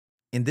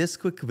In this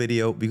quick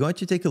video, we're going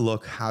to take a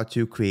look how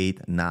to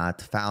create not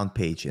found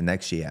page in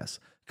Next.js.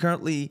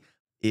 Currently,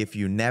 if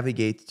you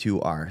navigate to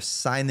our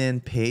sign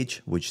in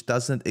page, which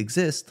doesn't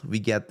exist, we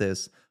get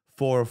this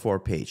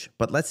 404 page.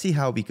 But let's see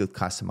how we could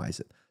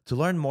customize it. To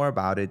learn more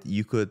about it,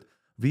 you could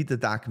read the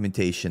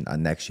documentation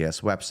on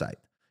Next.js website.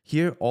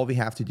 Here, all we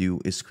have to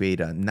do is create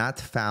a not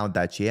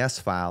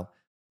found.js file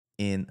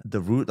in the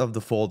root of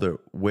the folder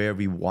where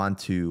we want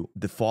to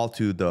default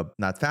to the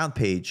not found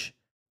page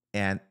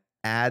and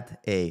add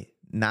a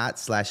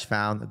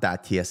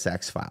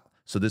not/found.tsx file.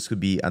 So this could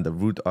be on the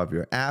root of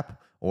your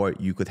app, or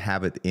you could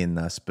have it in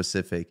a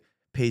specific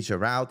page or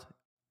route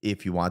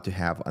if you want to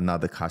have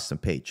another custom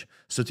page.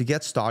 So to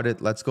get started,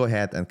 let's go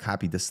ahead and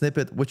copy the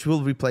snippet, which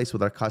we'll replace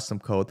with our custom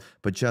code,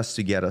 but just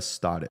to get us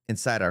started.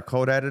 Inside our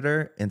code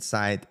editor,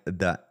 inside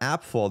the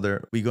app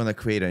folder, we're going to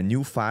create a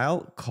new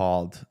file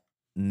called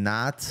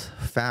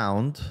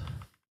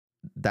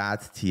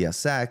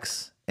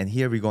notfound.tsx, and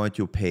here we're going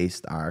to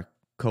paste our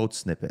code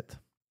snippet.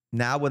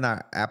 Now when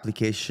our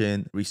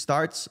application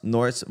restarts,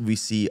 notice we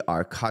see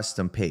our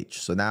custom page.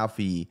 So now if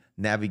we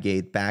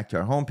navigate back to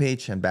our home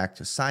page and back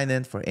to sign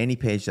in for any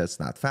page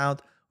that's not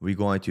found, we're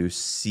going to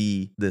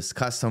see this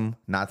custom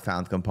not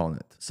found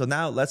component. So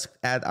now let's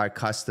add our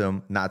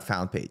custom not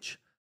found page.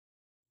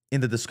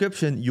 In the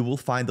description, you will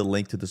find a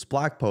link to this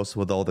blog post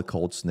with all the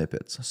code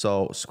snippets.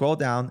 So scroll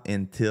down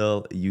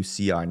until you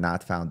see our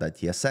not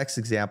found.tsx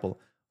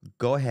example.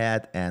 Go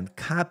ahead and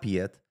copy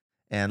it,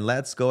 and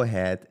let's go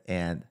ahead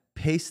and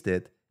paste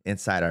it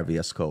inside our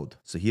VS Code.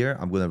 So here,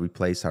 I'm going to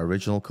replace our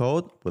original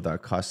code with our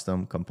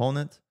custom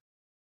component.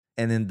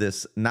 And in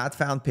this not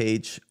found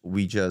page,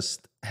 we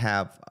just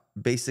have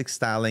basic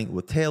styling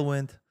with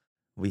Tailwind.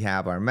 We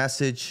have our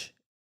message,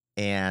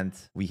 and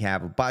we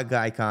have a bug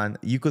icon.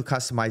 You could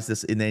customize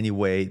this in any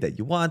way that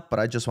you want, but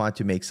I just wanted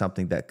to make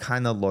something that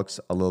kind of looks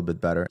a little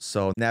bit better.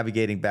 So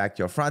navigating back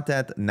to your front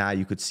end, now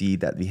you could see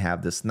that we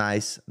have this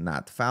nice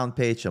not found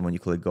page. And when you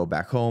click go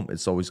back home,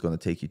 it's always going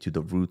to take you to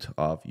the root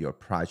of your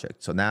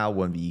project. So now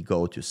when we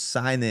go to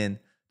sign in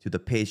to the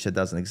page that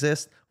doesn't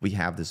exist, we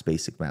have this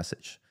basic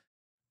message.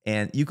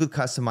 And you could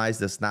customize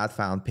this not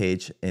found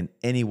page in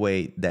any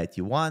way that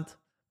you want.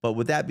 But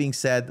with that being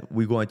said,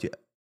 we're going to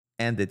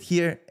end it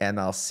here, and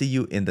I'll see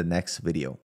you in the next video.